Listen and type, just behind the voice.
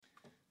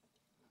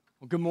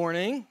Well, good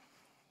morning.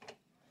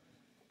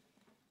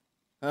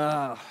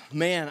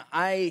 Man,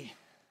 I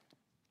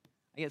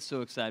get so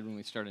excited when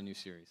we start a new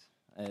series.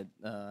 It's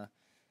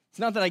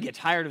not that I get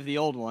tired of the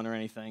old one or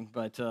anything,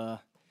 but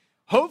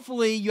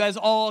hopefully you guys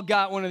all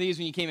got one of these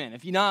when you came in.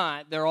 If you're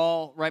not, they're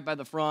all right by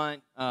the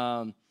front.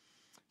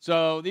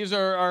 So these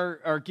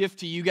are our gift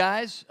to you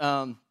guys.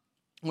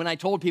 When I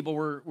told people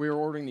we were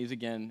ordering these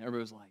again,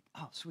 everybody was like,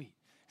 "Oh, sweet,"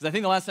 because I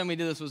think the last time we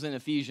did this was in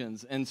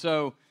Ephesians, and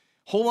so.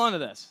 Hold on to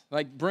this.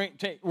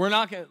 We're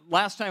not gonna.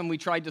 Last time we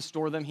tried to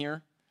store them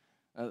here,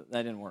 that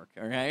didn't work.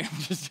 Okay, I'm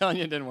just telling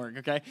you, it didn't work.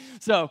 Okay,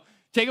 so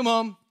take them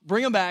home,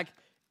 bring them back.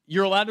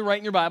 You're allowed to write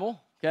in your Bible.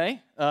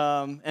 Okay,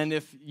 and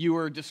if you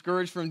were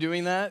discouraged from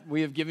doing that,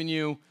 we have given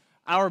you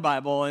our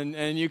Bible,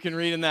 and you can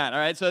read in that. All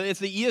right, so it's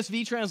the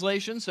ESV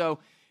translation, so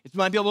it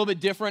might be a little bit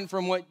different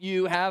from what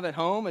you have at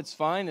home. It's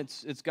fine.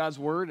 It's God's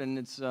word, and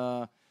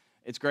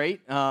it's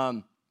great.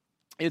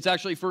 It's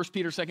actually 1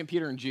 Peter, 2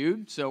 Peter, and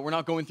Jude, so we're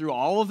not going through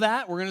all of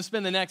that. We're going to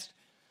spend the next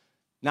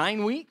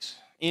 9 weeks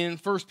in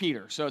 1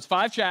 Peter. So it's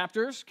 5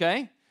 chapters,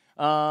 okay?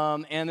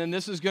 And then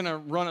this is going to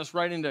run us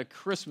right into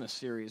Christmas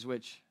series,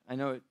 which I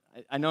know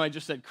I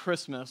just said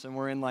Christmas, and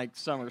we're in, like,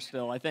 summer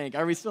still, I think.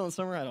 Are we still in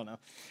summer? I don't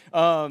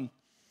know.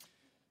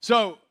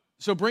 So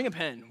bring a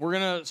pen. We're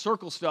going to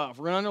circle stuff.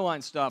 We're going to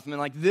underline stuff. I mean,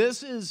 like,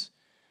 this is...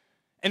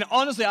 And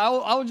honestly, I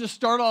will just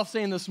start off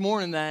saying this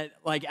morning that,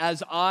 like,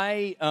 as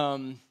I...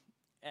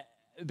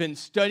 been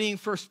studying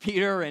 1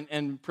 Peter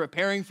and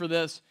preparing for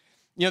this,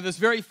 this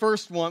very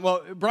first one.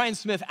 Well, Brian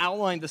Smith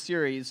outlined the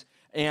series,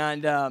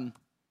 and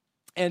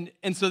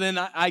so then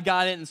I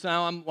got it, and so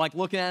now I'm like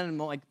looking at it, and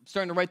I'm like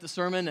starting to write the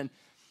sermon,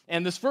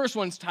 and this first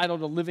one's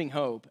titled "A Living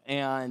Hope,"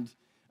 and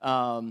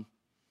I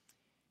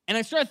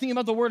started thinking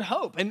about the word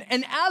hope, and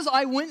as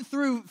I went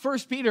through 1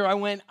 Peter,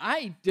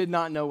 I did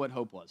not know what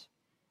hope was.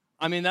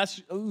 I mean,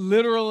 that's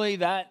literally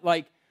that,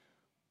 like,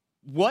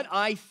 what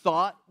I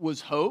thought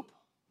was hope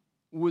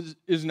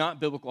is not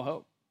biblical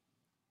hope.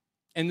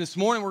 And this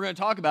morning we're going to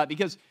talk about it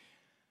because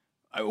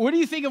what do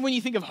you think of when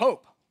you think of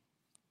hope?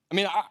 I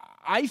mean,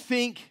 I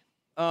think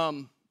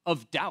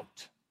of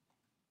doubt.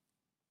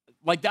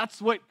 Like,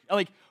 that's what,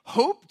 like,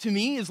 hope to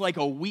me is like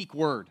a weak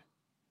word.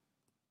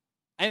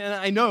 And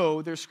I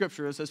know there's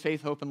scripture that says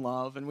faith, hope, and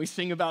love, and we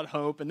sing about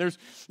hope, and there's,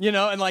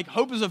 and like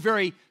hope is a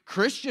very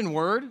Christian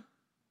word,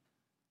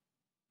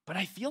 but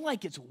I feel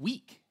like it's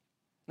weak.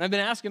 And I've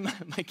been asking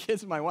my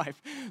kids and my wife,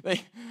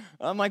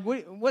 I'm like,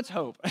 what's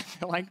hope?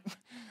 They're like,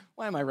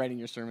 why am I writing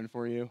your sermon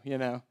for you,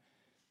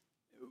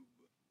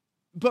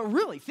 But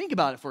really, think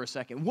about it for a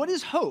second. What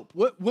is hope?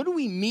 What do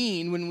we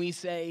mean when we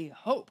say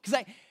hope?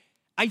 Because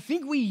I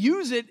think we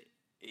use it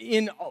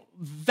in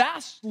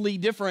vastly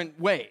different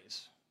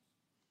ways.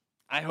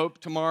 I hope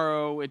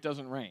tomorrow it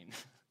doesn't rain.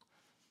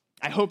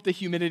 I hope the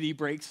humidity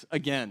breaks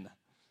again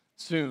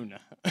soon.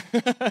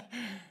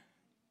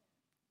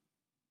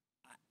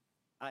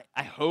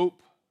 I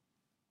hope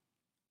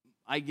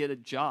I get a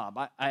job.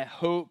 I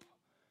hope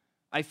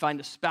I find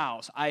a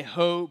spouse. I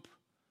hope,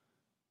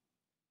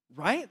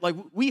 right? Like,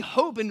 we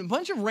hope in a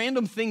bunch of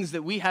random things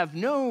that we have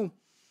no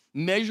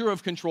measure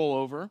of control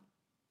over,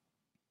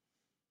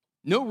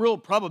 no real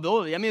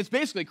probability. I mean, it's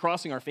basically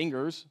crossing our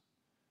fingers.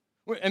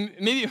 And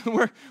maybe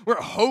we're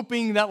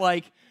hoping that,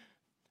 like,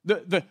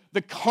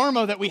 the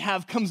karma that we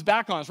have comes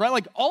back on us, right?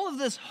 Like, all of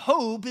this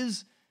hope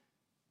is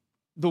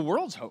the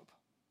world's hope.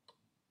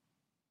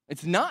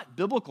 It's not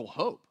biblical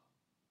hope.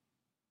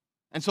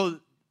 And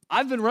so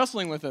I've been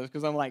wrestling with this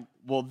because I'm like,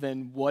 well,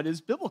 then what is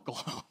biblical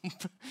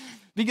hope?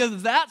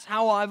 Because that's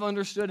how I've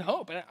understood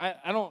hope. And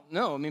I don't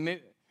know. I mean,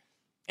 maybe,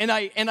 and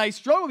I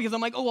struggle because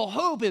I'm like, oh, well,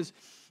 hope is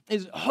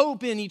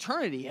hope in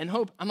eternity. And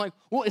hope, I'm like,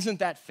 well, isn't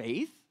that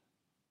faith?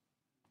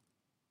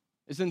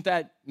 Isn't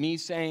that me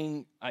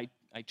saying I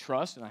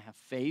trust and I have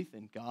faith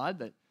in God?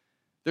 That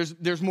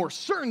there's more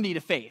certainty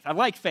to faith. I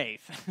like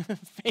faith.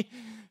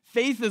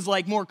 Faith is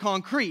like more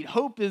concrete.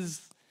 Hope is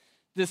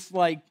this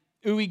like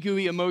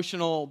ooey-gooey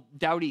emotional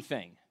doubty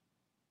thing.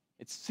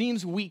 It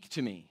seems weak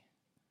to me.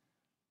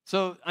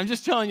 So I'm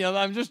just telling you,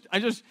 I'm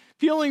just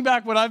peeling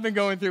back what I've been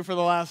going through for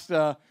the last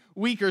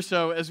week or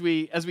so as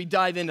we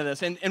dive into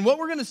this. And what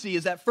we're going to see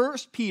is that 1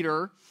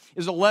 Peter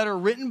is a letter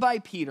written by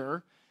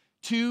Peter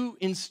to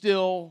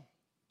instill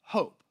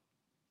hope,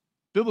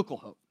 biblical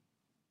hope,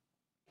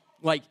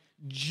 like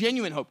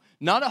genuine hope,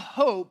 not a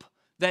hope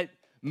that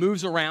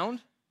moves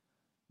around,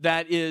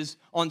 that is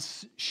on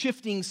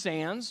shifting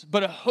sands,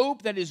 but a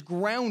hope that is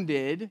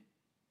grounded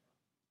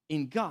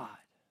in God.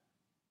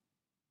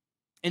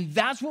 And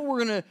that's what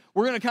we're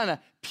gonna kind of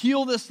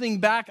peel this thing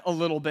back a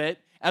little bit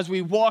as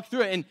we walk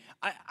through it. And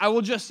I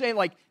will just say,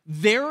 like,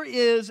 there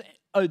is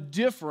a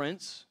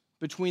difference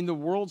between the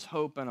world's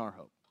hope and our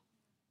hope.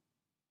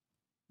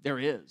 There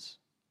is.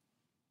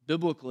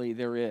 Biblically,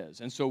 there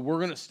is. And so we're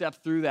going to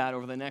step through that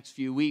over the next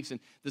few weeks. And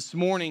this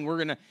morning,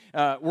 we're going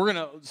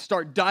to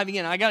start diving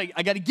in. I got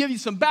to give you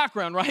some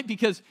background, right?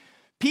 Because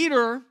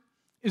Peter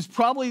is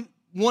probably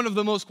one of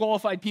the most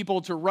qualified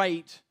people to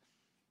write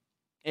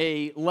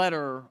a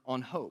letter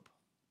on hope.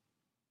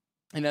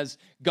 And as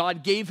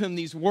God gave him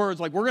these words,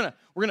 like we're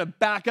gonna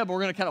back up, and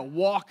we're gonna kind of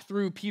walk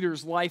through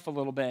Peter's life a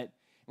little bit.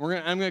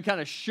 I'm gonna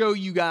kind of show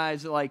you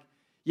guys that, like,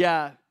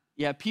 yeah,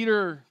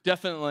 Peter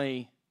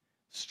definitely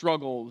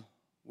struggled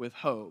with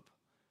hope.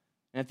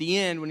 And at the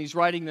end, when he's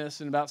writing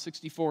this in about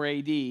 64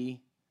 AD,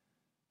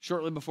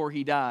 shortly before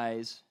he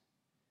dies,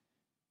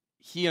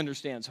 he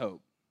understands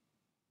hope.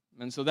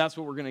 And so that's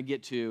what we're going to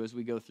get to as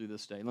we go through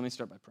this day. Let me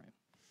start by praying.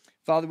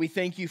 Father, we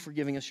thank you for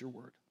giving us your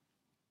word.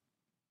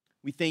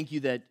 We thank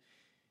you that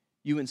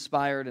you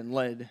inspired and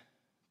led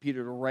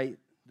Peter to write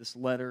this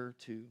letter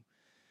to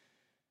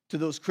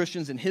those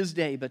Christians in his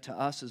day, but to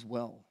us as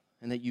well,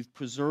 and that you've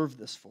preserved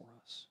this for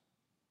us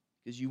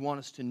because you want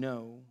us to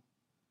know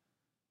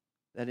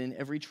that in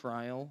every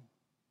trial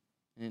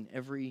and in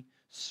every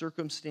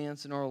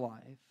circumstance in our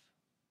life,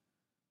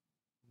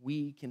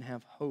 we can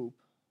have hope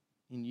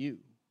in you.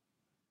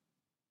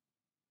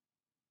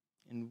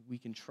 And we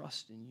can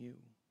trust in you.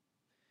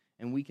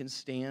 And we can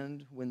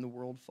stand when the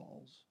world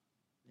falls.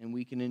 And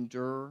we can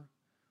endure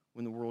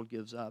when the world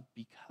gives up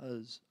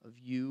because of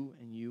you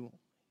and you only.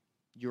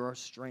 You're our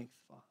strength,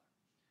 Father.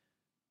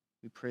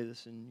 We pray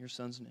this in your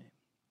Son's name.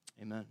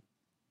 Amen.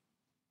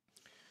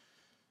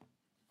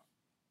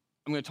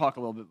 I'm going to talk a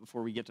little bit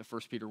before we get to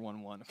 1 Peter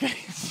 1:1, okay?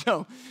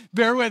 So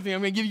bear with me.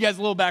 I'm going to give you guys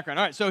a little background.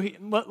 All right, so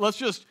let's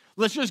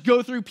just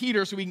go through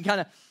Peter so we can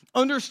kind of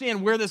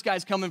understand where this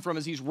guy's coming from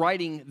as he's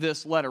writing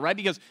this letter, right?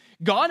 Because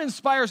God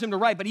inspires him to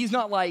write, but he's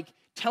not like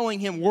telling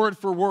him word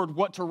for word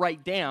what to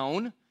write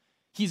down.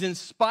 He's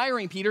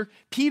inspiring Peter.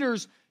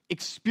 Peter's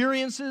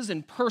experiences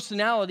and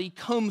personality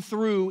come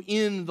through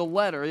in the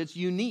letter. It's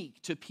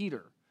unique to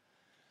Peter.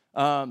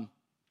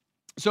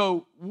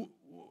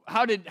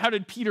 How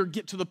did Peter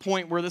get to the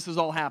point where this is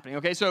all happening?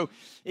 Okay, so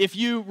if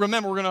you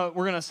remember,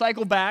 we're gonna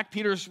cycle back.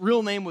 Peter's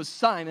real name was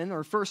Simon,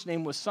 or first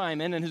name was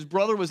Simon, and his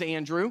brother was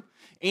Andrew.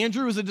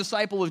 Andrew was a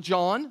disciple of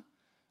John,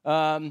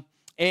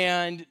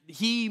 and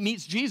he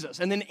meets Jesus.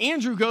 And then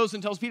Andrew goes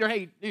and tells Peter,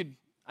 "Hey, dude,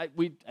 I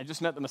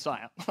just met the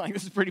Messiah. Like,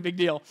 this is a pretty big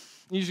deal.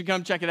 You should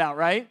come check it out,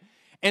 right?"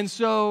 And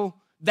so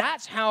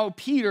that's how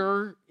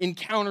Peter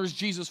encounters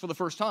Jesus for the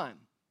first time.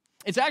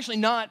 It's actually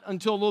not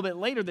until a little bit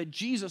later that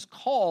Jesus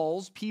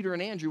calls Peter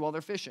and Andrew while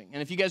they're fishing.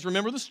 And if you guys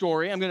remember the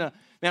story, I'm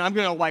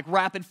gonna like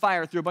rapid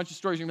fire through a bunch of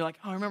stories. You're gonna be like,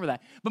 "Oh, I remember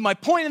that." But my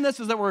point in this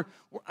is that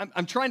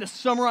I'm trying to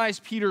summarize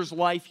Peter's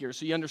life here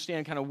so you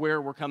understand kind of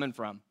where we're coming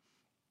from.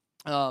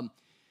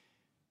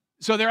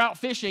 So they're out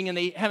fishing and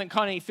they haven't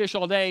caught any fish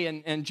all day,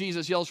 and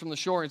Jesus yells from the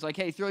shore. And he's like,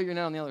 "Hey, throw your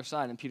net on the other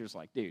side." And Peter's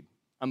like, "Dude,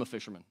 I'm a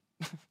fisherman.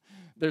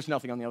 There's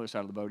nothing on the other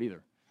side of the boat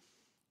either."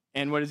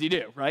 And what does he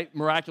do, right?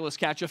 Miraculous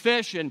catch of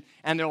fish, and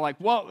they're like,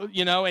 "Well,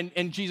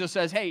 and Jesus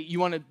says, 'Hey, you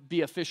want to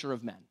be a fisher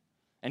of men?'"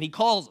 And he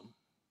calls them,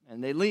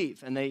 and they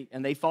leave, and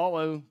they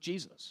follow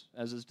Jesus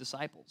as his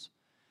disciples.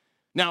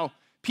 Now,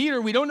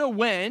 Peter, we don't know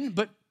when,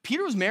 but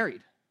Peter was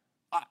married.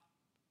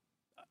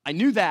 I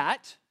knew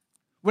that.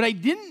 What I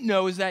didn't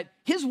know is that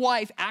his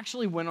wife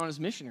actually went on his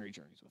missionary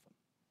journeys with him.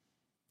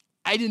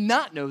 I did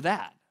not know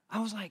that.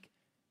 I was like,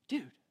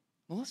 "Dude,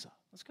 Melissa,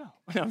 let's go."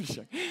 No, I'm just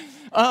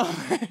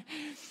joking.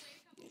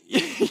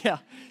 Yeah.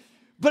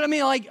 But I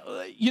mean,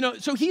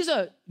 so he's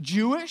a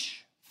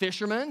Jewish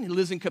fisherman. He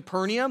lives in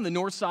Capernaum, the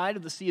north side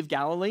of the Sea of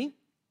Galilee.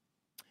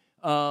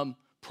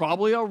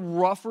 Probably a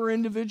rougher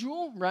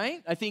individual,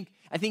 right? I think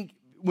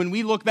when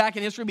we look back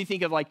in history, we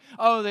think of like,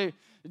 oh, they're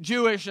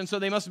Jewish, and so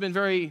they must have been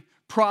very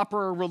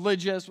proper,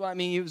 religious. Well, I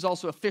mean, he was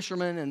also a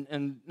fisherman,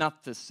 and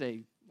not to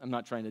say, I'm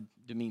not trying to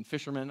demean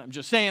fishermen. I'm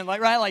just saying,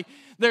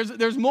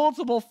 there's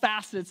multiple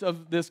facets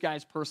of this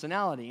guy's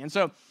personality. And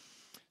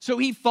so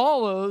he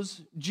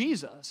follows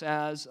Jesus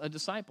as a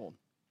disciple.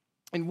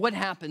 And what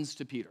happens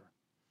to Peter?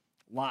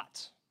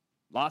 Lots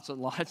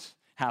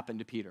happen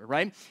to Peter,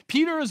 right?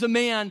 Peter is a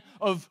man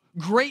of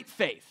great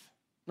faith,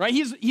 right?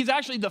 He's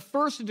actually the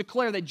first to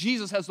declare that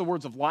Jesus has the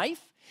words of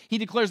life. He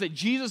declares that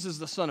Jesus is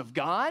the Son of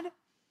God.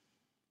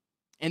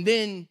 And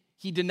then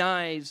he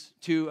denies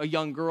to a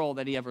young girl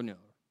that he ever knew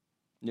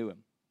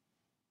him.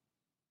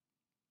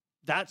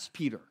 That's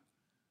Peter.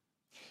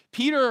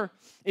 Peter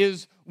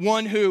is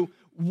one who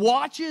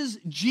watches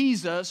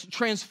Jesus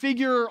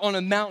transfigure on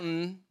a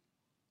mountain,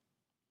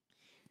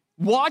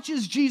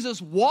 watches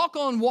Jesus walk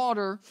on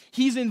water.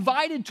 He's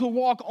invited to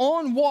walk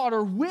on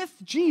water with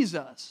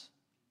Jesus.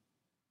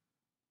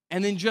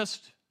 And then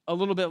just a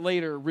little bit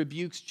later,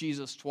 rebukes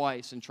Jesus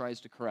twice and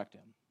tries to correct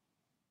him.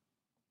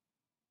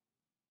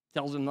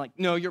 Tells him, like,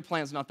 "No, your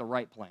plan's not the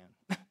right plan."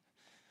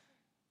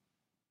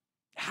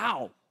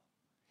 How?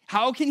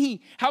 How can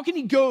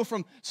he go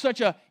from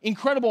such an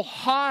incredible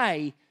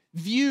high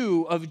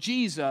view of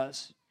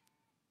Jesus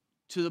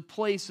to the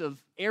place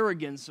of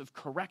arrogance of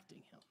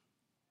correcting him?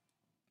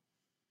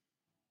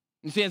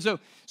 You see, and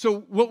so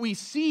what we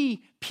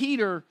see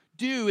Peter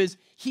do is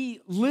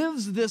he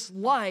lives this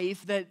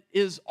life that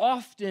is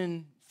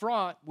often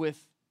fraught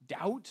with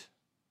doubt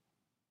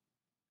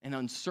and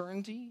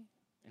uncertainty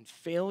and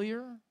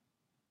failure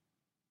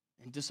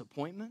and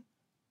disappointment.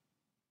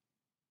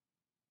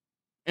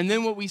 And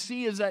then what we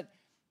see is that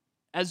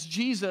as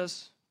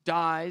Jesus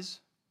dies,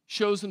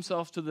 shows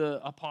himself to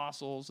the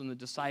apostles and the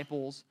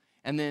disciples,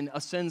 and then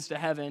ascends to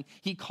heaven.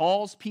 He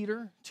calls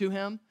Peter to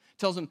him,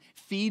 tells him,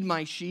 feed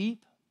my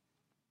sheep.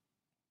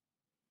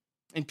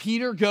 And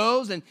Peter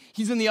goes, and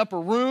he's in the upper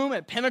room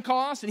at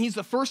Pentecost, and he's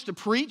the first to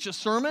preach a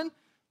sermon,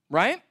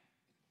 right?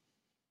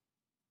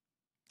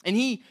 And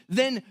he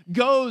then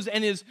goes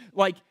and is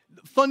like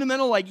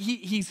fundamental, like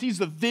he sees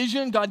the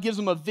vision. God gives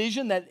him a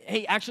vision that,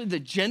 hey, actually the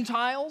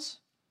Gentiles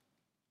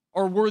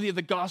are worthy of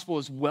the gospel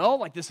as well.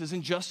 Like this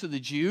isn't just to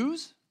the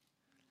Jews.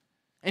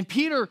 And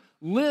Peter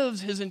lives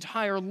his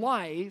entire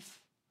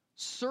life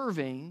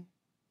serving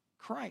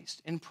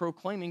Christ and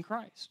proclaiming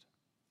Christ.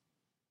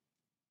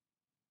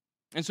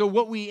 And so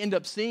what we end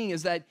up seeing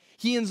is that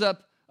he ends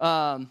up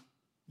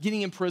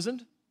getting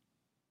imprisoned.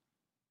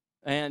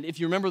 And if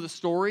you remember the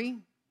story,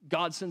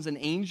 God sends an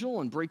angel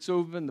and breaks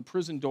open the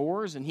prison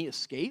doors, and he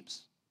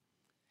escapes.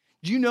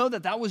 Do you know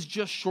that that was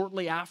just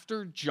shortly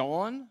after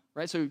John,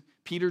 right? So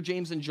Peter,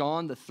 James, and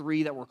John, the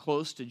three that were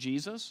close to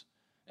Jesus,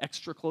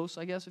 extra close,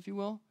 I guess, if you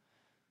will.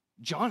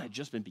 John had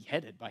just been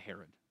beheaded by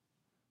Herod.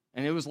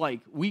 And it was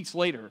like weeks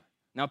later,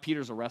 now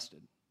Peter's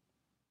arrested.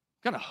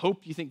 What kind of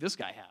hope do you think this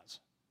guy has?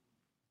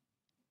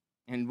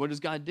 And what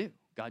does God do?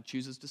 God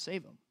chooses to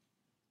save him.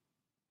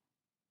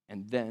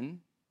 And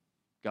then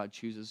God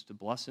chooses to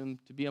bless him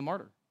to be a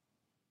martyr.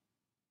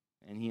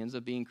 And he ends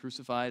up being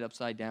crucified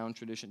upside down,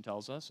 tradition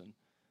tells us.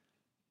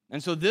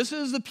 And so this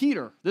is the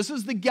Peter. This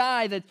is the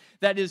guy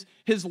that is,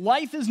 his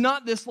life is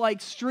not this like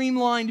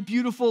streamlined,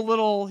 beautiful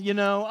little,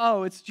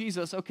 oh, it's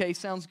Jesus. Okay,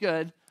 sounds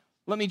good.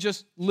 Let me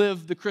just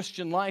live the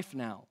Christian life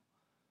now.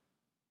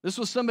 This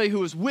was somebody who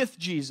was with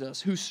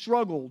Jesus, who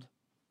struggled.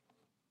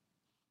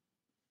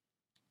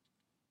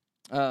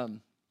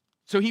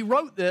 So he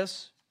wrote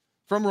this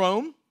from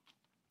Rome.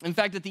 In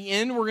fact, at the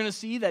end, we're going to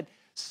see that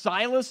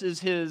Silas is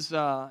his, and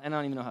I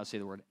don't even know how to say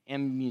the word,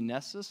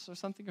 amanuensis or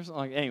something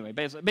like. Anyway,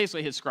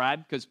 basically his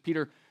scribe, because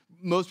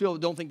most people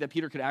don't think that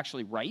Peter could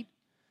actually write.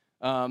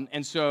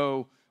 And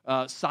so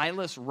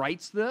Silas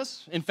writes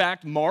this. In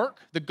fact, Mark,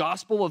 the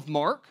Gospel of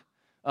Mark,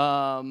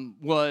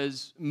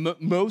 was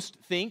most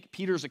think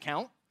Peter's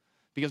account,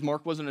 because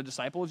Mark wasn't a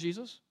disciple of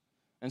Jesus.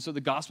 And so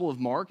the Gospel of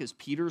Mark is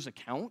Peter's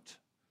account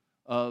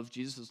of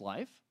Jesus'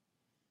 life.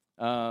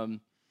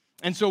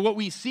 And so what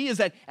we see is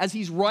that as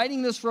he's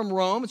writing this from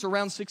Rome, it's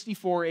around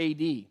 64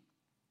 AD.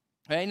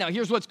 Okay, now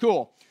here's what's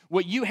cool.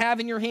 What you have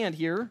in your hand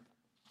here,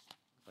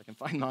 if I can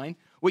find mine,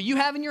 what you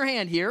have in your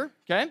hand here,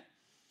 okay,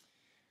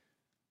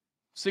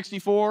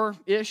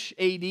 64-ish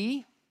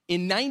AD.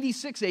 In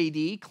 96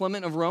 AD,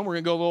 Clement of Rome, we're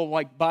going to go a little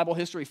like Bible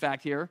history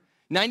fact here.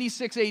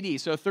 96 AD,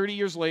 so 30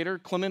 years later,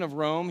 Clement of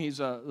Rome, he's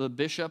the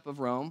bishop of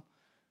Rome,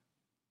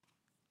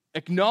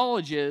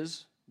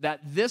 acknowledges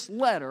that this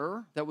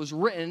letter that was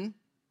written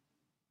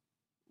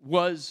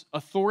was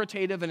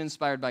authoritative and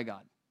inspired by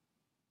God.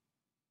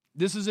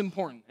 This is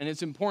important, and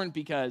it's important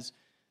because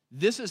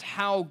this is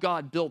how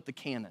God built the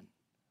canon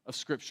of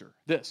Scripture.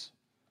 This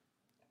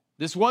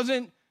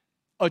wasn't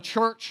a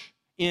church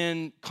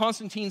in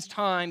Constantine's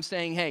time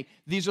saying, "Hey,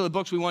 these are the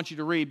books we want you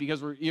to read,"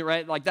 because you're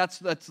right. Like that's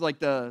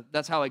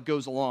how it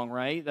goes along,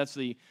 right? That's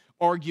the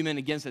argument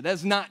against it.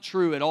 That's not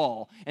true at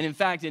all. And in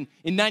fact, in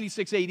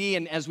 96 AD,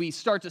 and as we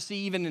start to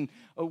see even in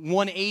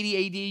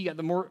 180 AD, you got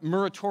the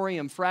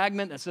Muratorium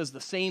fragment that says the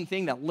same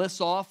thing, that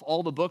lists off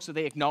all the books that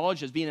they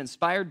acknowledge as being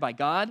inspired by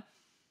God,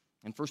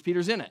 and 1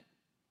 Peter's in it.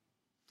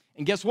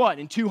 And guess what?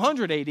 In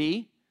 200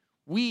 AD,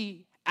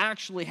 we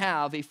actually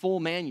have a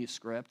full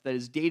manuscript that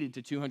is dated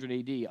to 200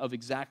 AD of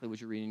exactly what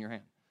you're reading in your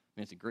hand. I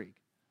mean, it's in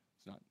Greek.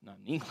 It's not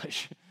in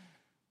English.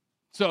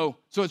 So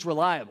it's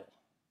reliable.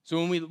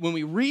 So when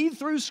we read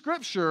through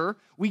Scripture,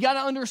 we got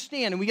to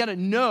understand and we got to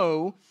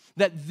know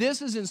that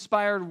this is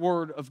inspired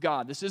word of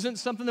God. This isn't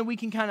something that we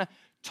can kind of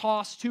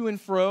toss to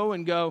and fro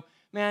and go,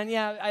 man,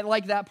 yeah, I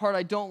like that part,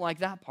 I don't like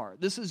that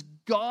part. This is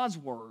God's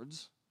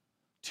words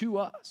to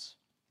us.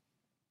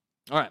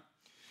 All right.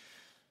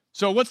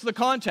 So what's the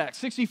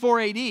context? 64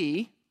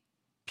 AD,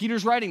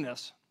 Peter's writing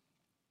this.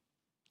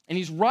 And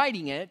he's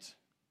writing it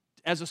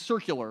as a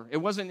circular. It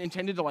wasn't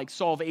intended to like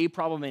solve a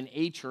problem in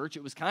a church.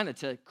 It was kind of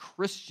to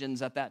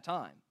Christians at that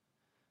time.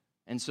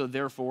 And so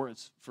therefore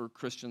it's for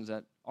Christians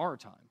at our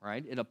time,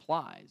 right? It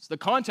applies. The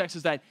context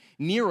is that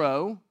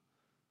Nero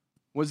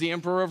was the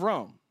emperor of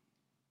Rome.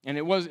 And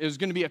it was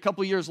going to be a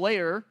couple years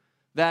later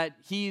that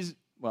the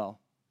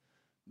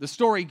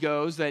story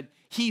goes that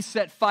he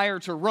set fire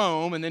to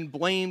Rome and then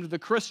blamed the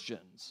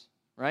Christians,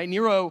 right?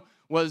 Nero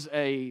was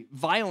a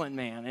violent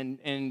man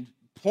and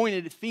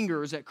pointed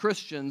fingers at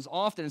Christians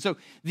often. And so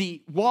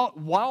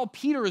while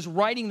Peter is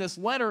writing this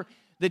letter,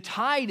 the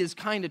tide is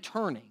kind of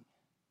turning.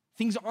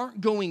 Things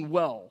aren't going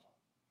well.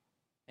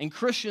 And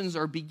Christians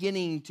are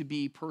beginning to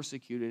be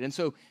persecuted. And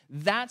so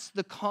that's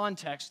the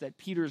context that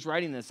Peter is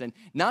writing this in.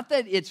 Not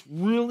that it's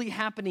really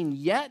happening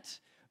yet,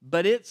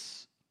 but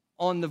it's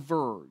on the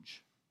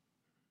verge.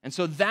 And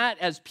so that,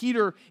 as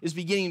Peter is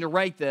beginning to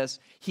write this,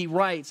 he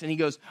writes and he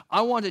goes,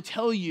 I want to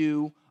tell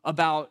you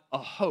about a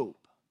hope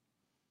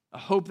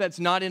that's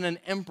not in an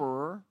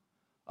emperor,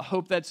 a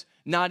hope that's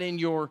not in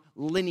your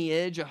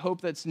lineage, a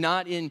hope that's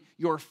not in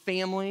your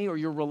family or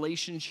your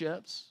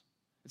relationships.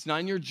 It's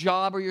not in your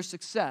job or your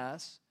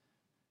success.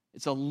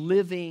 It's a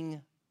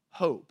living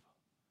hope.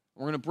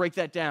 We're going to break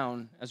that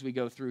down as we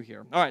go through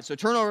here. All right, so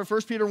turn over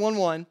 1 Peter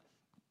 1:1,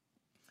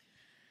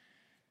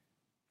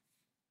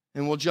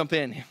 and we'll jump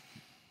in.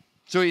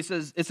 So it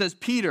says,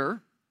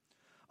 Peter,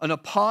 an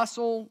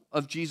apostle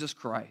of Jesus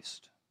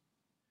Christ,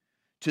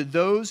 to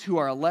those who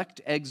are elect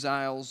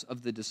exiles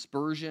of the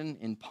dispersion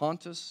in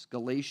Pontus,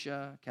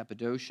 Galatia,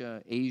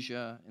 Cappadocia,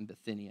 Asia, and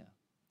Bithynia.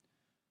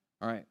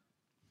 All right.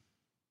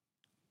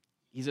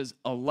 He says,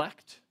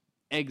 elect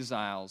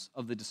exiles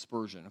of the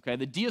dispersion. Okay,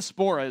 the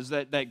diaspora is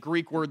that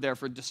Greek word there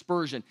for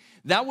dispersion.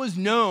 That was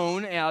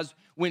known as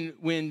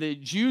when the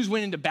Jews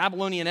went into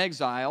Babylonian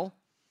exile,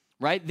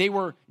 right? They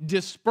were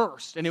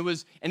dispersed, and it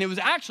was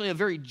actually a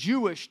very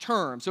Jewish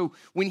term. So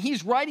when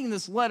he's writing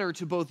this letter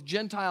to both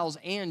Gentiles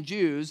and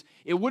Jews,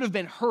 it would have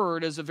been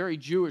heard as a very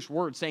Jewish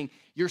word, saying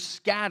you're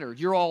scattered,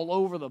 you're all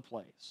over the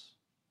place.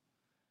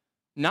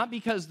 Not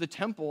because the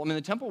temple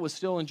was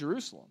still in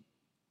Jerusalem,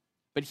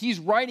 but he's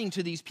writing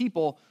to these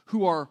people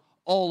who are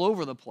all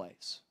over the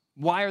place.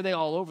 Why are they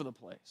all over the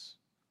place?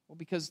 Well,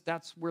 because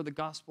that's where the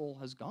gospel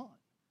has gone,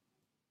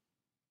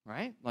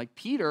 right? Like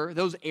Peter,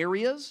 those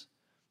areas,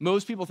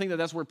 most people think that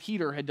that's where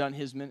Peter had done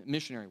his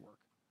missionary work.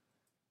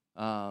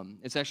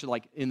 It's actually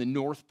like in the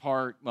north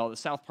part, the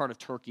south part of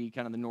Turkey,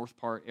 kind of the north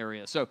part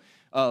area, so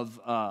of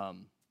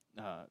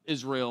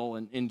Israel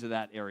and into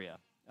that area.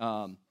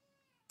 And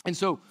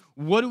so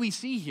what do we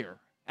see here?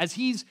 As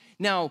he's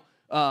now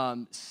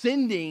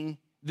sending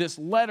this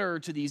letter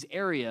to these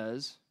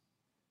areas,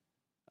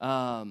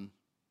 as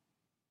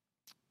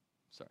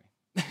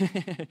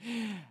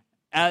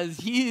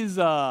he's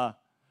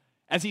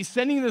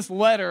sending this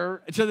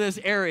letter to this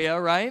area,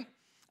 right?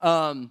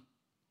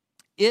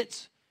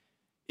 It's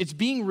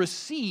being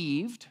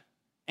received,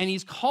 and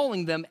he's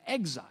calling them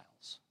exiles.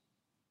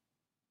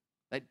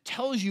 That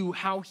tells you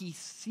how he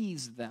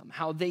sees them,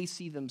 how they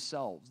see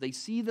themselves. They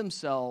see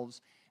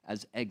themselves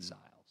as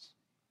exiles,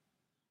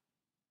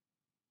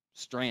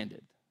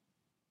 stranded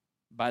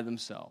by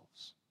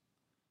themselves.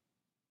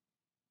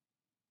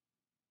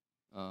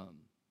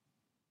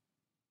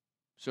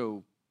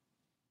 So,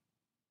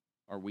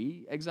 are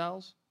we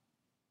exiles?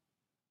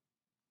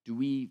 Do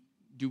we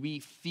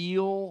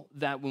feel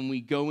that when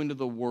we go into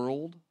the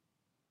world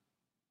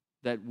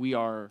that we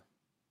are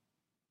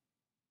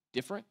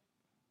different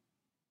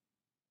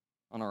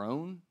on our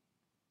own?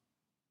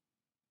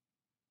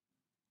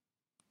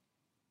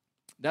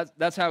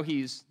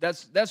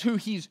 That's who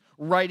he's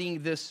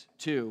writing this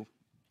to.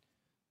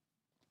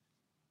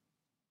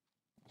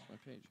 That's my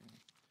page.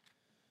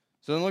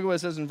 So then look at what it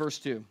says in verse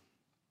 2.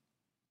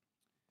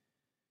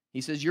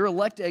 He says, you're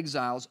elect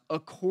exiles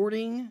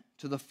according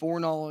to the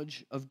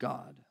foreknowledge of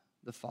God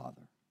the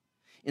Father,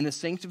 in the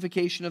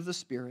sanctification of the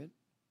Spirit,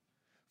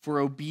 for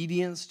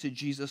obedience to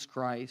Jesus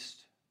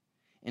Christ,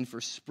 and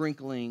for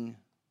sprinkling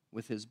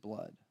with his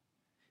blood.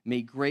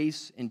 May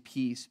grace and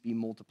peace be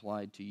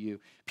multiplied to you.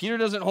 Peter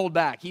doesn't hold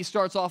back. He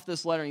starts off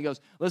this letter and he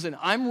goes, listen,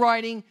 I'm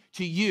writing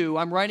to you.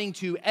 I'm writing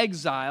to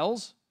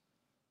exiles.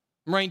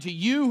 I'm writing to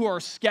you who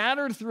are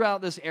scattered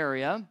throughout this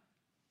area.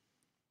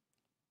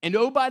 And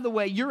oh, by the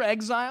way, you're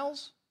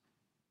exiles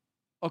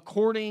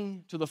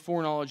according to the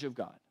foreknowledge of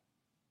God.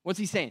 What's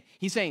he saying?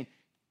 He's saying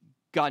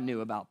God knew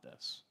about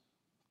this.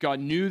 God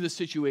knew the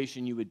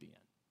situation you would be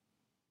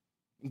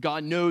in.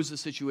 God knows the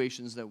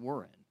situations that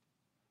we're in.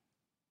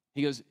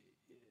 He goes,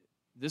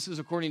 this is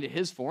according to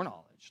his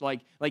foreknowledge.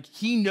 Like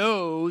he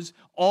knows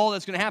all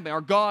that's going to happen.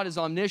 Our God is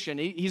omniscient.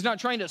 He's not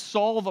trying to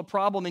solve a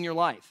problem in your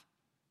life.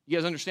 You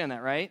guys understand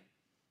that, right?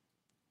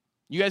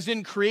 You guys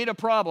didn't create a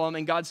problem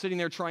and God's sitting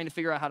there trying to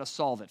figure out how to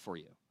solve it for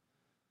you.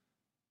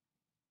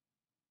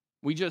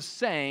 We just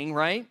sang,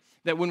 right,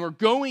 that when we're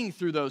going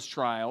through those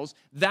trials,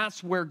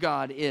 that's where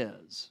God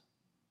is.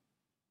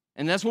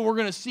 And that's what we're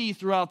going to see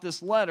throughout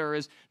this letter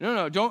is,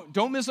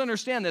 don't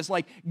misunderstand this.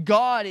 Like,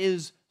 God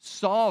is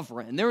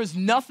sovereign. There is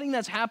nothing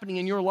that's happening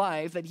in your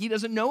life that he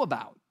doesn't know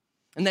about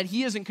and that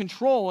he isn't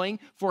controlling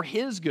for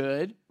his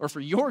good or for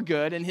your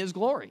good and his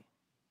glory.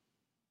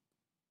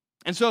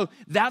 And so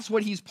that's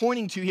what he's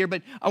pointing to here.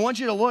 But I want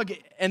you to look,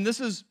 and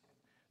this is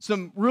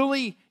some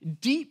really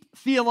deep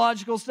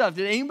theological stuff.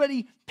 Did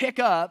anybody pick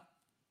up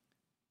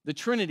the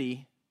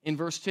Trinity in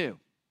verse 2?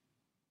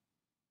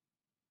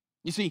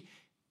 You see,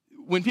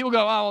 when people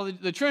go, oh, well,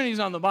 the Trinity's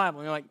on the Bible,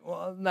 and you're like,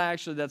 well,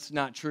 actually, that's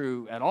not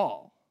true at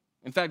all.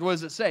 In fact, what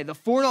does it say? The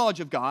foreknowledge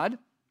of God,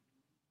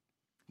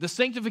 the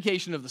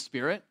sanctification of the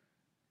Spirit,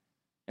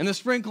 and the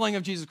sprinkling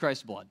of Jesus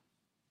Christ's blood.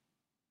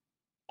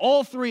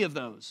 All three of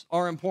those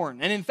are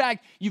important. And in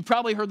fact, you've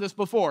probably heard this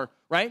before,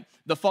 right?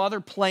 The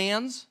Father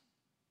plans,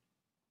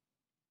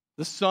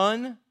 the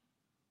Son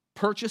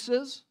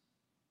purchases,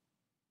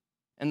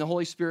 and the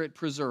Holy Spirit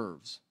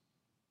preserves.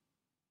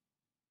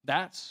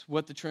 That's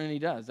what the Trinity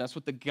does. That's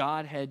what the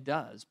Godhead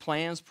does.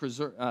 Plans,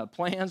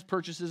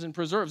 purchases, and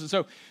preserves.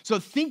 And so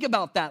think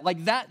about that.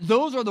 Like that,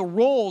 those are the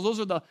roles,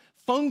 those are the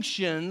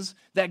functions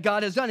that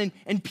God has done.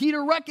 And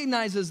Peter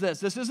recognizes this.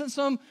 This isn't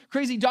some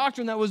crazy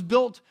doctrine that was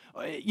built,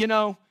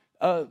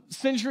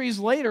 centuries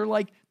later.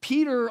 Like,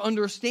 Peter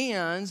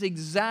understands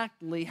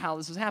exactly how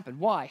this has happened.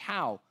 Why?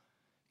 How?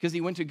 Because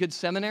he went to good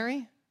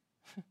seminary?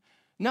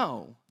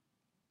 No,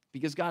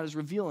 because God is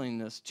revealing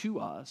this to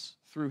us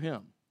through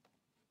him.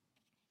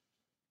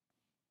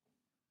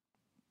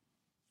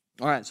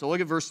 All right, so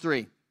look at verse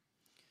 3.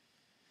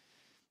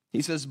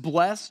 He says,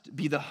 "Blessed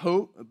be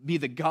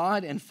the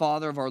God and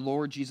Father of our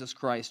Lord Jesus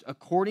Christ.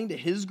 According to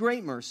his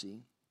great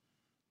mercy,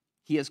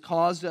 he has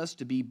caused us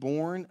to be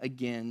born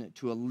again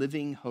to a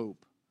living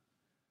hope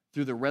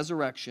through the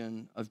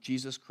resurrection of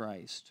Jesus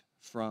Christ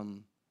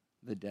from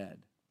the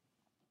dead."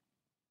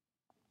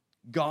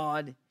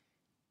 God,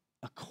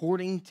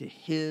 according to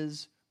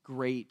his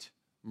great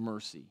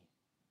mercy.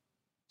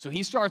 So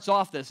he starts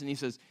off this and he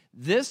says,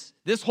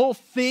 this whole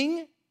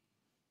thing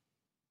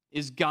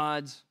is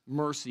God's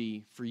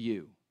mercy for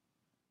you.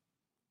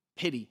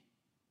 Pity.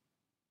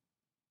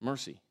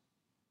 Mercy.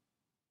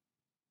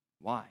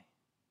 Why?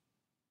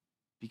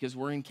 Because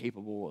we're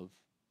incapable of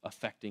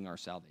affecting our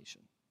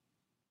salvation.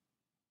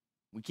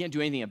 We can't do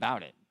anything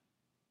about it.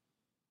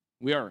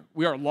 We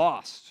are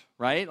lost,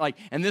 right?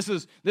 And this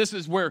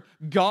is where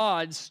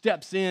God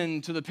steps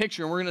into the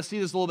picture. And we're going to see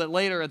this a little bit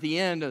later at the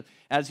end,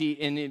 as he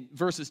in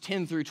verses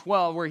 10 through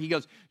 12, where he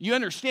goes, you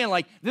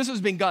understand, this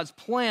has been God's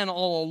plan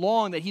all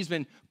along, that he's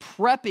been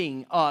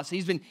prepping us.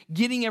 He's been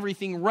getting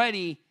everything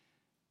ready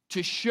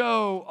to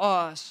show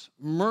us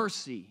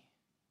mercy.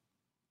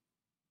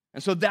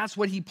 And so that's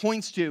what he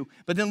points to.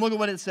 But then look at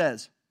what it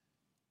says.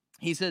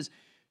 He says,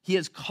 he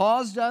has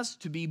caused us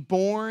to be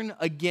born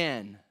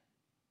again.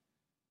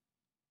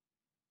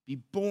 Be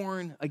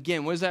born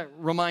again. What does that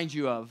remind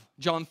you of?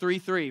 John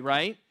 3:3,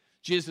 right?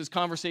 Jesus'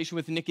 conversation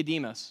with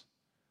Nicodemus.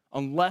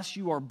 Unless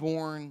you are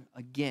born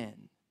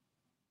again,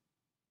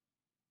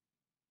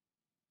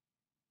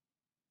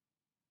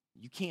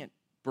 you can't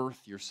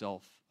birth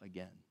yourself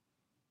again.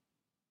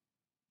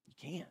 You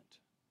can't.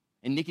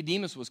 And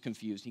Nicodemus was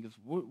confused. He goes,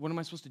 what am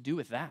I supposed to do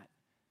with that?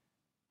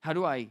 How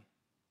am I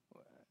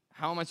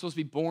supposed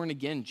to be born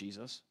again,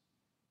 Jesus?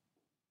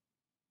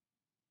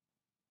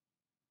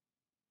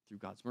 Through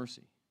God's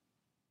mercy.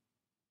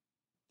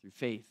 Through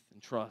faith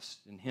and trust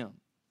in him.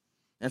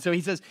 And so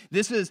he says,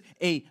 this is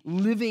a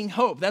living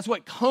hope. That's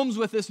what comes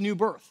with this new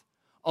birth,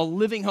 a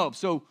living hope.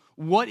 So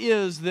what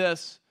is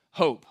this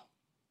hope?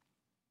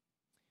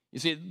 You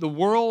see, the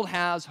world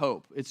has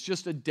hope. It's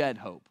just a dead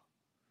hope.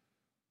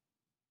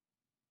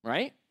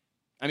 Right?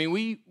 I mean,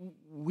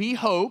 we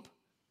hope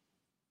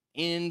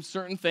in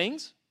certain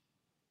things,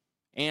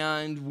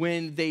 and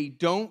when they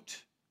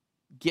don't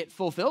get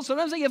fulfilled,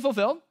 sometimes they get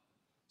fulfilled.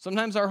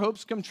 Sometimes our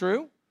hopes come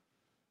true.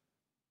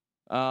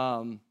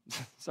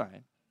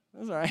 Sorry.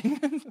 That's all right.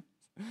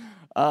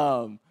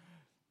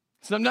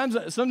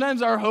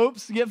 Sometimes our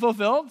hopes get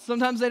fulfilled,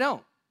 sometimes they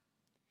don't.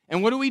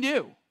 And what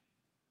do?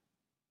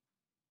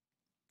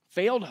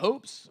 Failed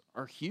hopes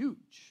are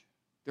huge.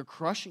 They're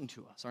crushing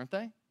to us, aren't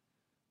they?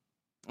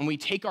 And we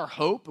take our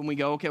hope and we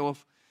go, okay, well,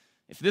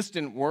 if this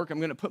didn't work, I'm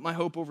going to put my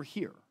hope over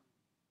here.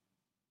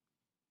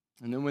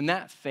 And then when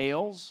that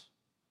fails,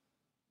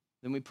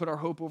 then we put our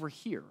hope over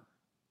here.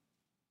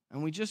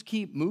 And we just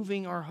keep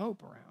moving our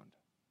hope around.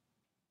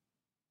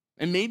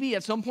 And maybe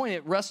at some point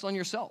it rests on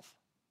yourself.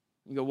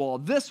 You go, well,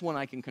 this one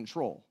I can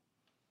control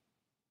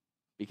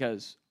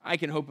because I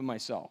can hope in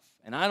myself,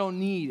 and I don't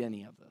need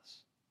any of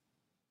this.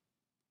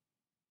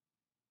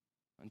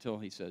 Until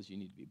he says you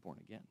need to be born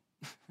again.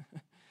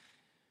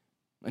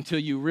 Until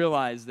you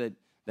realize that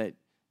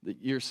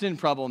your sin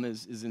problem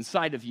is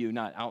inside of you,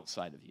 not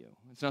outside of you.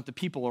 It's not the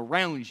people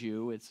around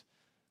you, it's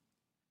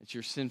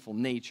your sinful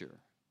nature,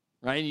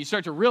 right? And you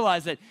start to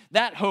realize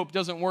that hope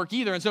doesn't work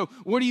either. And so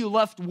what are you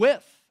left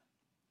with?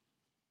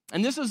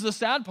 And this is the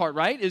sad part,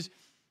 right? Is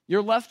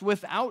you're left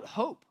without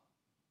hope.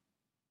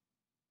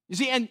 You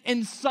see,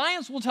 and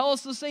science will tell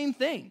us the same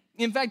thing.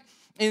 In fact,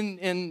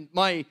 in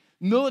my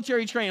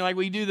military training,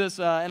 we do this,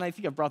 and I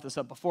think I've brought this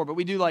up before, but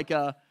we do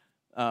a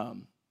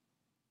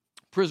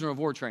prisoner of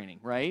war training,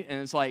 right?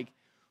 And it's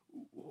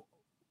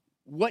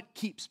what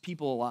keeps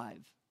people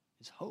alive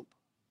is hope.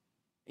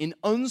 In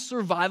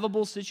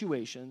unsurvivable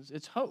situations,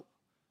 it's hope.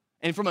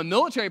 And from a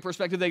military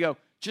perspective, they go,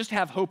 just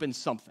have hope in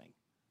something.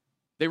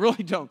 They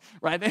really don't,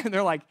 right?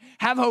 They're like,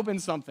 have hope in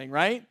something,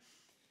 right?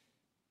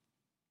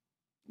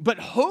 But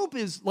hope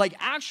is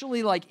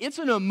actually it's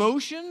an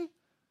emotion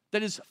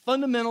that is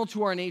fundamental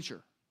to our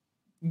nature.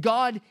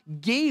 God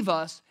gave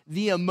us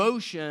the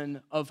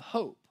emotion of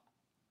hope.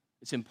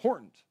 It's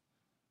important.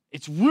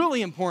 It's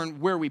really important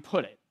where we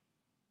put it.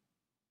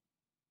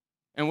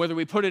 And whether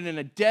we put it in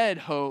a dead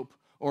hope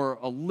or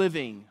a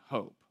living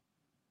hope.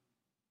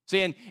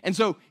 See, and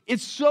so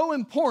it's so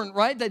important,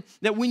 right,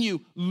 that when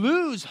you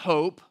lose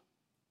hope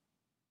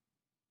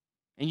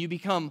and you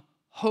become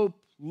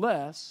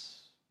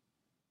hopeless,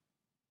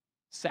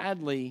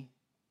 sadly,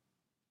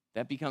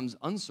 that becomes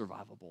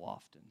unsurvivable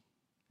often,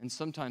 and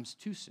sometimes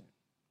too soon.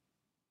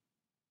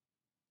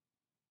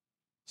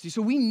 See,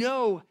 so we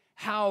know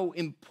how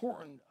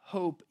important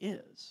hope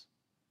is,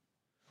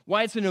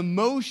 why it's an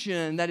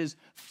emotion that is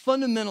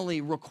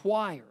fundamentally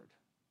required.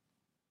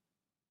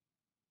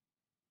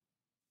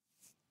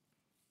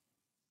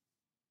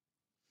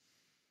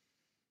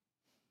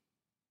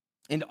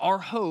 And our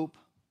hope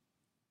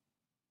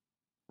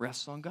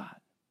rests on God.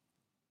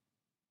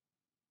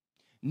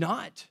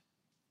 Not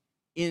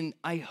in,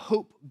 I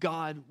hope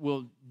God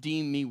will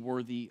deem me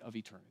worthy of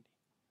eternity.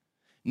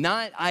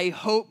 Not, I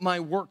hope my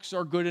works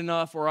are good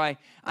enough, or I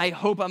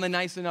hope I'm a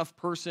nice enough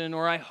person,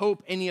 or I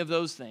hope any of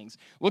those things.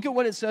 Look at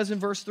what it says in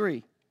verse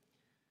 3.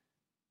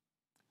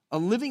 A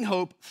living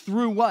hope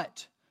through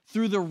what?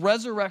 Through the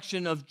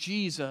resurrection of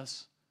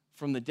Jesus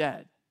from the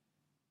dead.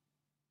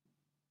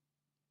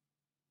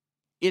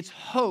 It's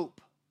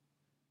hope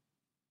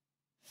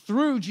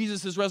through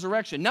Jesus'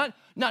 resurrection, not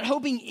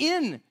hoping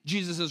in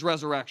Jesus'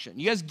 resurrection.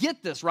 You guys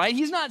get this, right?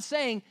 He's not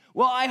saying,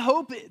 well, I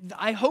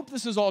hope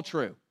this is all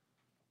true.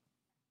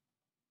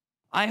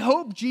 I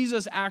hope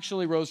Jesus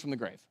actually rose from the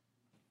grave.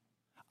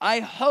 I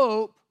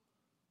hope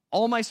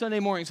all my Sunday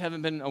mornings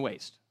haven't been a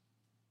waste.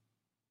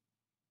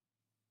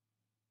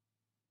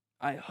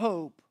 I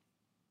hope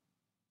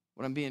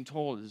what I'm being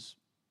told is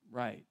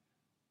right.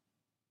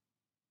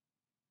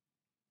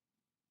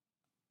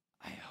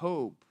 I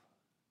hope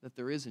that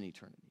there is an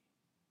eternity.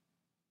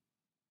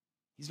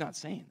 He's not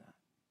saying that.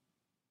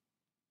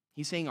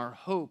 He's saying our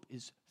hope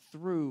is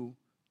through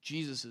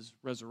Jesus'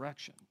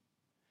 resurrection.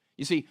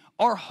 You see,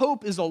 our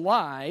hope is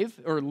alive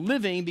or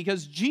living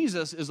because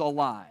Jesus is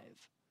alive.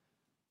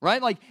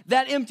 Right? Like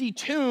that empty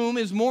tomb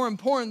is more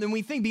important than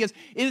we think, because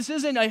this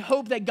isn't a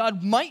hope that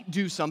God might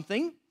do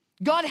something.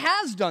 God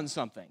has done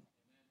something.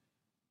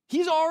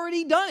 He's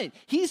already done it.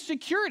 He's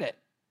secured it.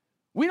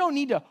 We don't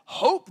need to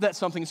hope that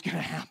something's going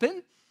to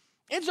happen.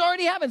 It's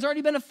already happened. It's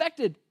already been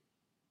effected.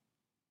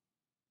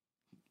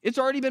 It's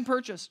already been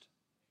purchased.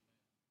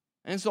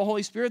 And it's the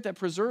Holy Spirit that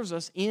preserves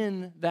us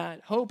in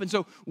that hope. And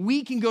so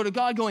we can go to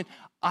God going,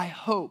 I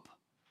hope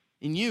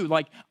in you.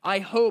 Like, I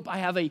hope I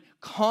have a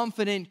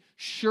confident,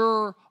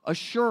 sure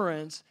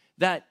assurance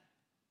that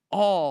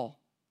all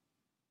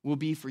will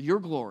be for your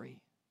glory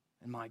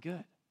and my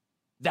good.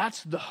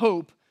 That's the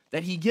hope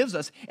that he gives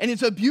us. And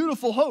it's a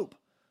beautiful hope.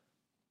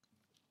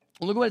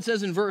 Look at what it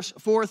says in verse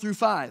 4 through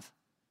 5.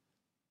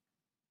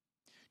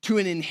 To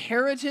an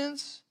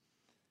inheritance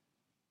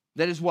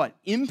that is what?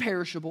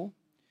 Imperishable,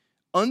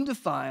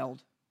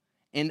 undefiled,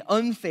 and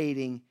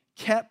unfading,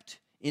 kept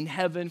in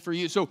heaven for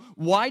you. So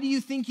why do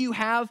you think you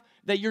have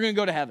that you're going to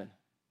go to heaven?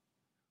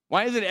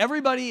 Why is it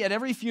everybody at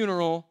every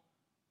funeral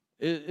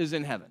is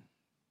in heaven?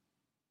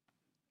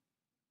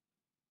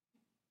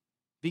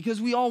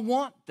 Because we all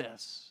want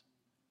this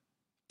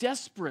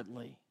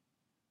desperately.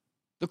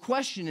 The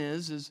question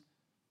is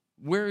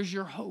where is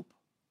your hope?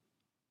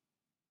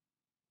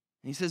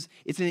 And he says,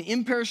 it's an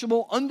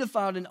imperishable,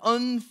 undefiled, and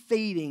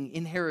unfading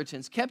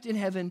inheritance kept in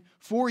heaven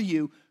for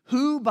you,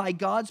 who by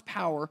God's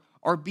power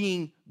are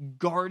being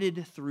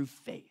guarded through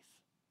faith.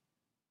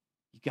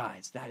 You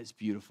guys, that is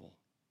beautiful.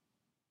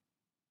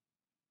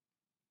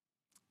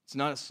 It's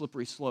not a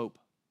slippery slope.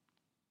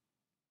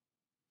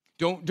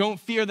 Don't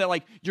fear that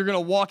like you're going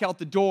to walk out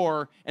the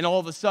door and all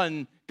of a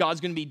sudden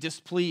God's going to be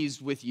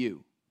displeased with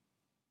you.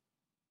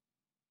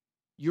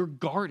 You're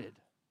guarded.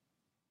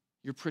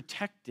 You're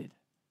protected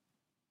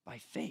by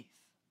faith.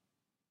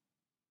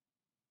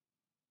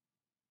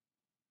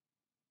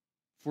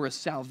 For a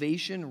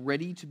salvation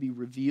ready to be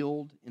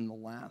revealed in the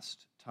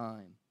last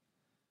time.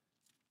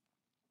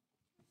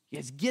 You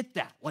guys get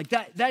that? Like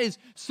that is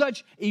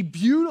such a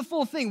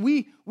beautiful thing.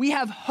 We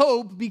have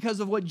hope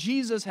because of what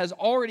Jesus has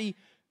already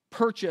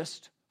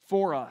purchased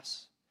for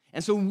us.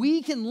 And so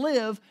we can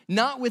live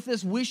not with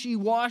this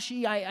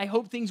wishy-washy, I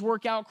hope things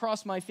work out,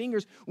 cross my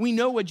fingers. We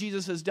know what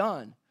Jesus has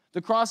done.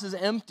 The cross is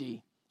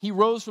empty. He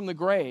rose from the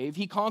grave.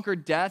 He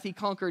conquered death. He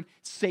conquered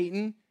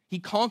Satan. He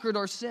conquered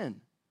our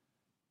sin.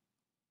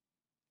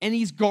 And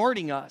he's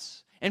guarding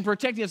us and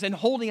protecting us and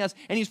holding us,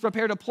 and he's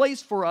prepared a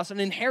place for us,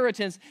 an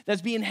inheritance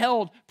that's being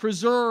held,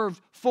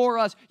 preserved for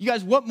us. You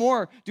guys, what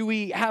more do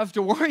we have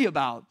to worry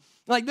about?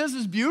 Like, this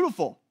is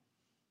beautiful.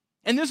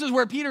 And this is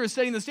where Peter is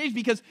setting the stage,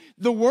 because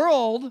the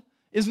world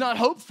is not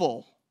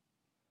hopeful.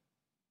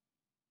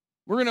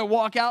 We're going to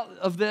walk out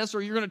of this,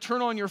 or you're going to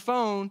turn on your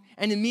phone,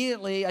 and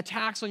immediately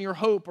attacks on your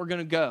hope are going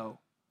to go.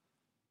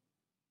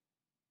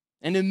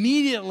 And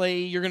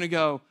immediately you're going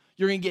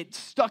to get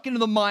stuck into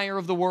the mire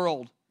of the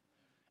world.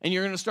 And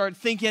you're going to start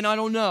thinking, I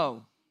don't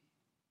know.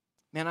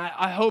 Man,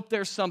 I hope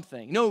there's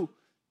something. No,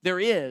 there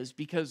is,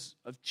 because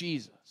of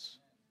Jesus.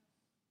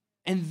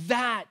 And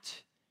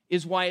that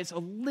is why it's a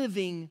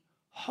living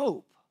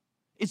hope.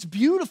 It's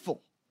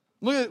beautiful.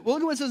 Look at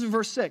what it says in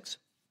verse 6.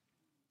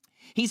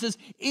 He says,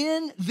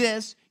 in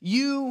this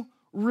you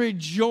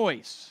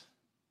rejoice.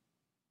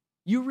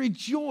 You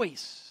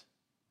rejoice.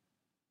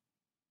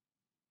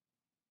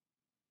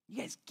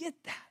 You guys get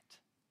that?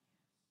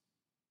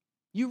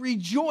 You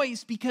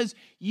rejoice because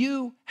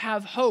you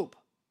have hope.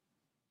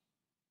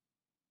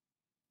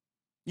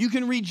 You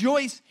can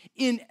rejoice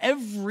in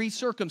every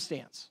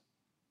circumstance.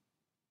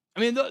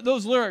 I mean,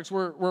 those lyrics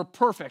were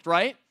perfect,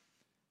 right?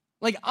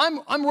 Like,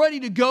 I'm ready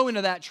to go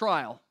into that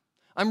trial.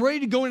 I'm ready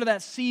to go into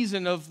that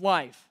season of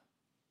life.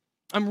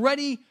 I'm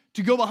ready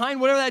to go behind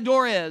whatever that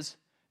door is.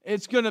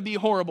 It's going to be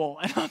horrible.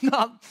 And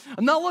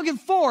I'm not looking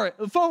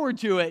forward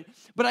to it,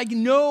 but I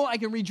know I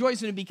can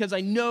rejoice in it because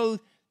I know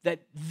that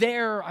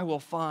there I will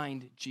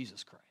find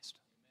Jesus Christ.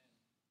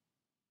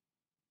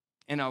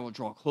 And I will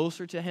draw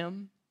closer to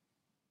him,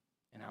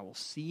 and I will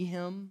see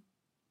him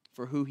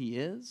for who he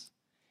is.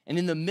 And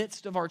in the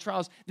midst of our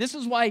trials, this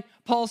is why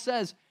Paul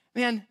says,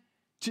 man,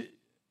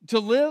 to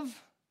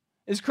live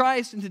is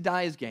Christ and to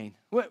die is gain.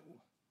 What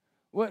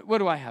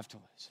do I have to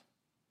lose?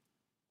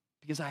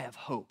 Because I have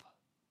hope.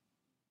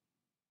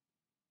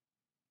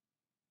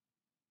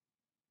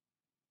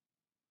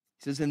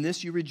 He says, in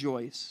this you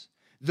rejoice,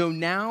 though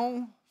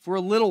now for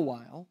a little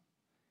while,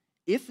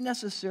 if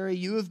necessary,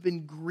 you have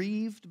been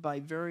grieved by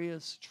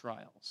various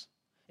trials.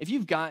 If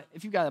you've got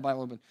that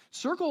Bible open,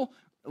 circle,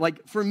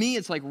 like for me,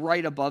 it's like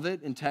right above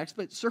it in text,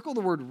 but circle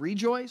the word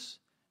rejoice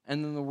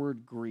and then the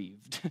word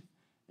grieved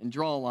and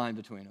draw a line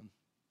between them.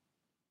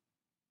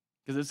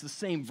 Because it's the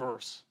same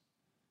verse.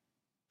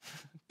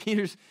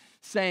 Peter's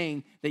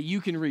saying that you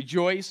can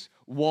rejoice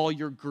while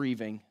you're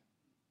grieving.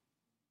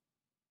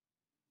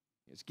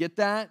 You guys get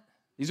that?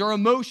 These are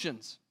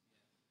emotions.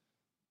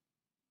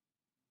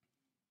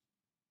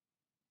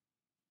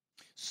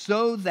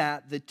 So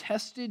that the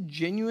tested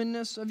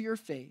genuineness of your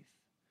faith,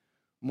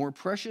 more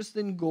precious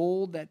than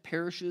gold that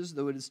perishes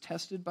though it is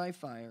tested by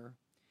fire,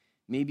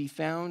 may be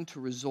found to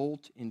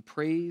result in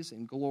praise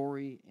and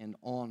glory and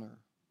honor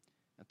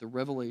at the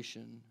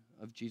revelation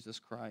of Jesus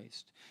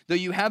Christ. Though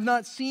you have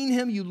not seen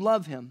him, you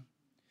love him.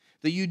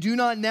 Though you do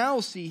not now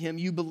see him,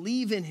 you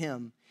believe in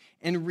him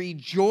and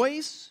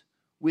rejoice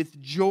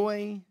with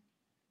joy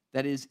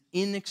that is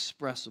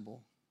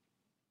inexpressible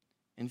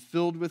and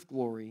filled with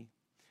glory,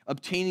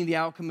 obtaining the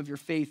outcome of your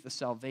faith, the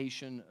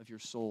salvation of your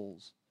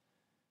souls.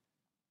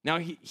 Now,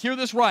 hear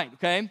this right,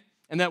 okay?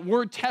 And that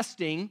word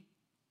testing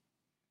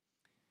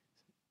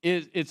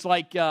it's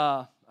like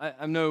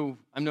I'm no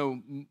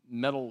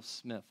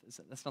metalsmith.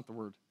 That's not the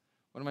word.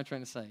 What am I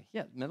trying to say?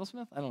 Yeah,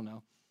 metalsmith? I don't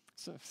know.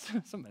 So,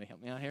 somebody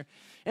help me out here.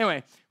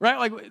 Anyway,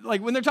 right?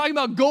 Like when they're talking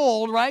about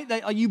gold,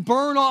 right? You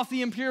burn off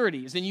the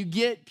impurities and you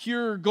get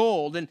pure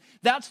gold, and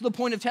that's the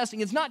point of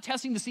testing. It's not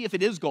testing to see if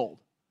it is gold.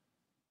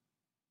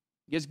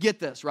 You guys get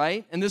this,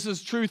 right? And this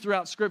is true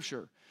throughout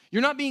Scripture.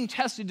 You're not being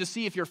tested to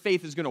see if your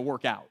faith is going to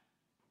work out.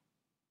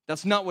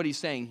 That's not what he's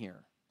saying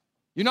here.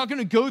 You're not going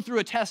to go through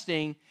a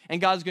testing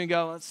and God's going to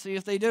go, let's see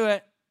if they do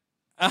it.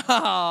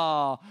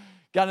 Oh,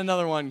 got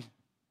another one.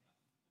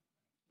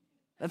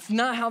 That's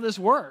not how this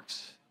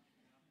works.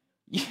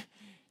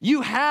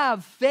 You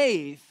have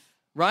faith,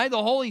 right?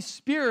 The Holy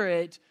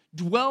Spirit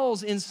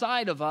dwells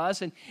inside of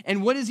us.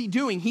 And what is he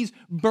doing? He's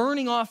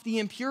burning off the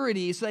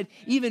impurities so that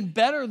even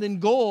better than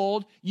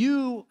gold,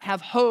 you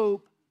have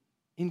hope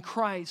in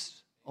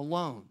Christ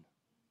alone.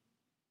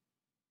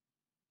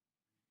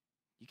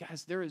 You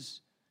guys, there is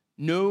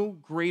no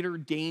greater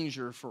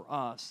danger for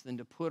us than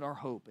to put our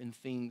hope in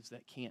things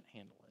that can't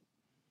handle it.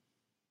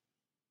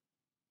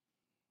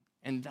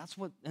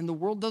 And the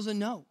world doesn't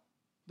know.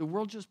 The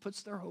world just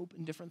puts their hope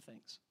in different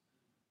things.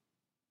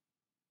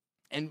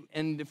 And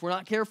if we're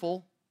not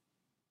careful,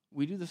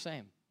 we do the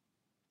same.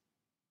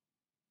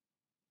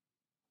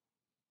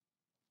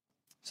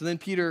 So then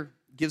Peter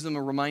gives them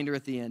a reminder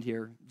at the end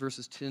here,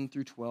 verses 10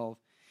 through 12.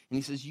 And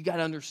he says, you got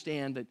to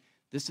understand that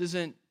this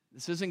isn't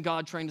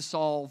God trying to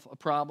solve a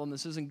problem.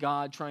 This isn't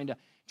God trying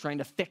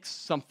to fix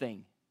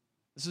something.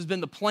 This has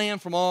been the plan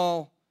from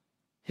all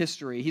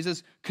history. He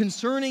says,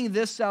 concerning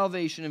this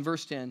salvation in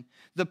verse 10,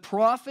 the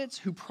prophets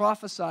who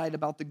prophesied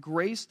about the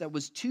grace that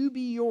was to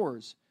be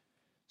yours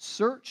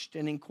searched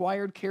and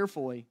inquired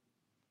carefully,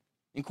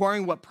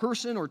 inquiring what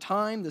person or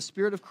time the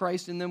Spirit of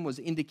Christ in them was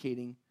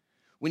indicating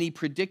when he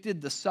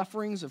predicted the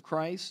sufferings of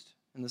Christ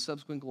and the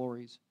subsequent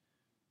glories.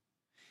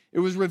 It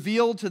was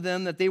revealed to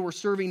them that they were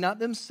serving not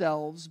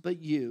themselves,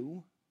 but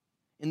you,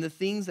 in the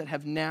things that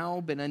have now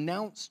been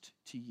announced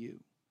to you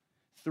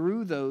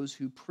through those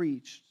who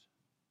preached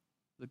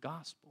the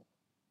gospel,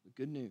 the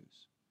good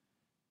news,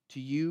 to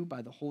you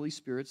by the Holy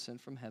Spirit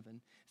sent from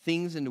heaven,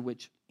 things into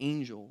which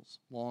angels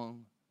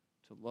long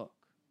to look.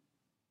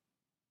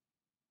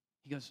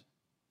 He goes,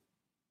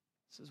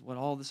 this is what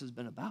all this has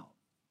been about.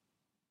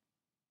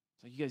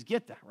 So you guys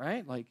get that,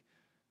 right? Like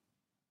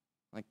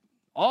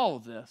all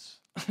of this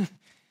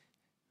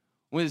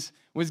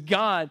was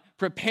God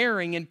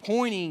preparing and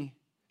pointing,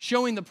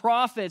 showing the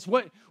prophets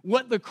what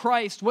the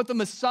Christ, what the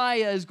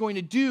Messiah is going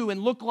to do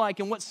and look like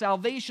and what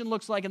salvation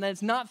looks like, and that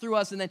it's not through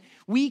us, and that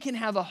we can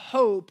have a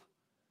hope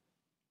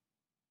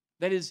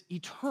that is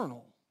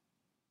eternal,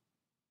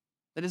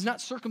 that is not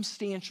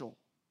circumstantial.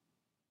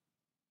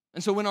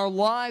 And so when our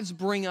lives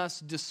bring us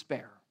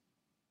despair,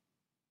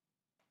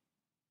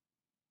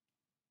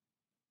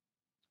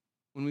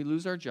 when we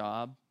lose our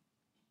job,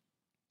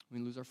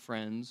 when we lose our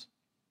friends,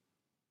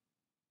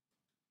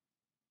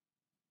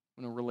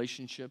 when a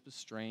relationship is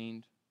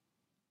strained,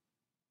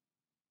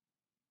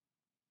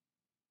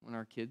 when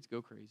our kids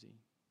go crazy,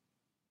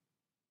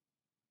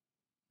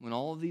 when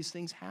all of these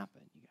things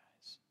happen, you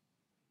guys,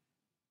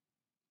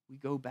 we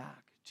go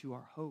back to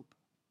our hope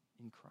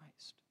in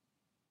Christ.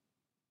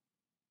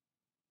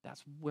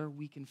 That's where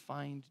we can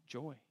find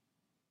joy,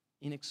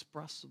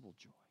 inexpressible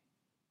joy.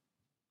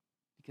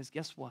 Because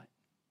guess what?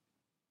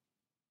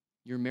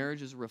 Your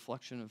marriage is a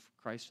reflection of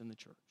Christ and the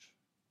church.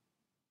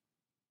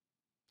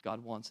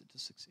 God wants it to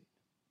succeed.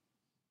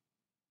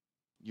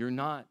 You're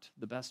not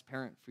the best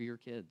parent for your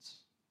kids.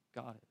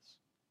 God is.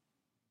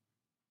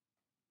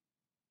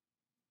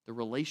 The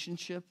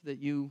relationship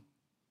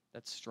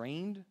that's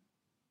strained,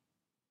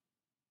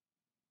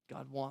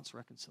 God wants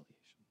reconciliation.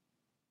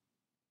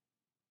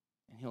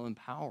 And he'll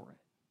empower it.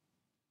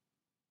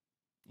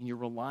 And your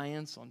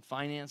reliance on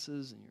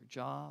finances and your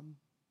job,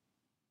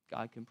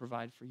 God can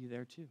provide for you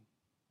there too.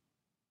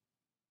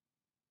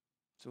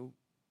 So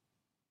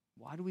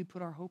why do we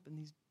put our hope in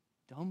these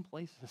dumb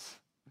places?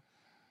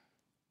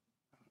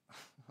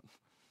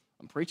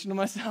 I'm preaching to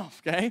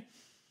myself, okay?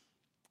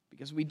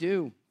 Because we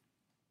do.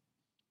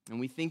 And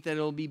we think that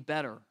it'll be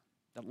better,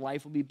 that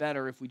life will be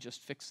better if we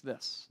just fix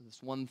this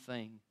one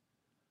thing.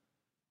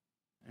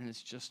 And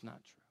it's just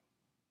not true.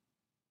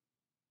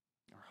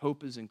 Our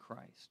hope is in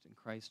Christ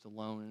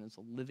alone, and it's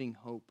a living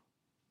hope.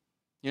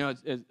 You know,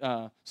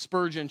 Charles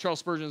Spurgeon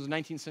is a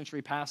 19th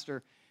century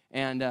pastor,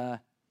 and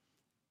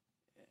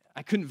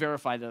I couldn't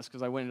verify this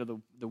because I went into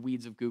the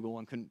weeds of Google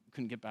and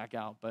couldn't get back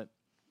out, but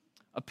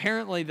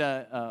apparently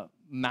the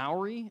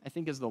Maori, I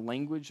think, is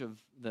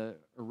the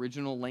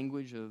original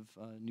language of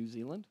New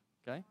Zealand,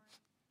 okay?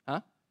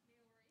 Huh?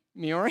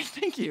 Maori,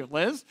 thank you,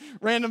 Liz.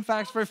 Random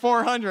facts for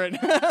 400.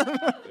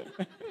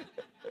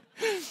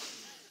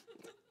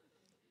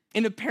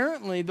 And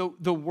apparently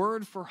the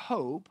word for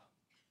hope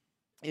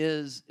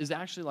is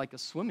actually like a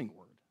swimming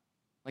word.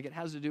 Like it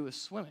has to do with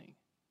swimming.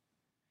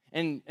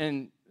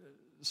 And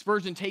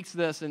Spurgeon takes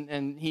this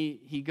and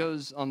he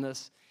goes on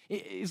this.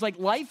 It's like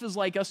life is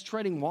like us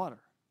treading water.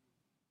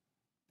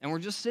 And we're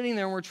just sitting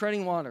there and we're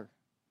treading water.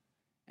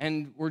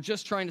 And we're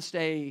just trying to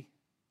stay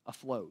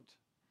afloat.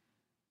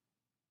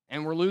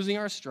 And we're losing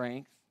our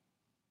strength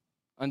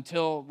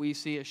until we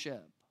see a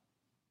ship.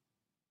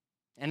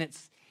 And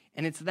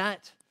it's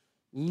that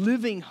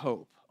living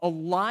hope, a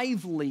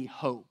lively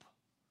hope,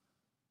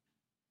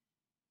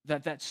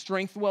 that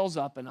strength wells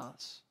up in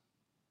us.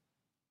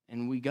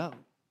 And we go,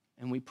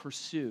 and we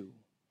pursue,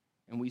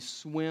 and we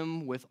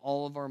swim with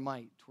all of our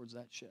might towards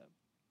that ship.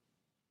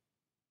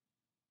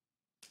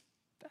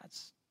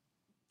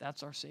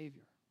 That's our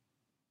Savior.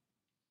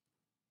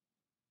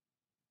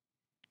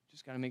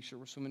 Just got to make sure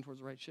we're swimming towards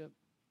the right ship.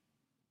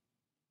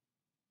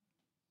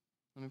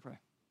 Let me pray.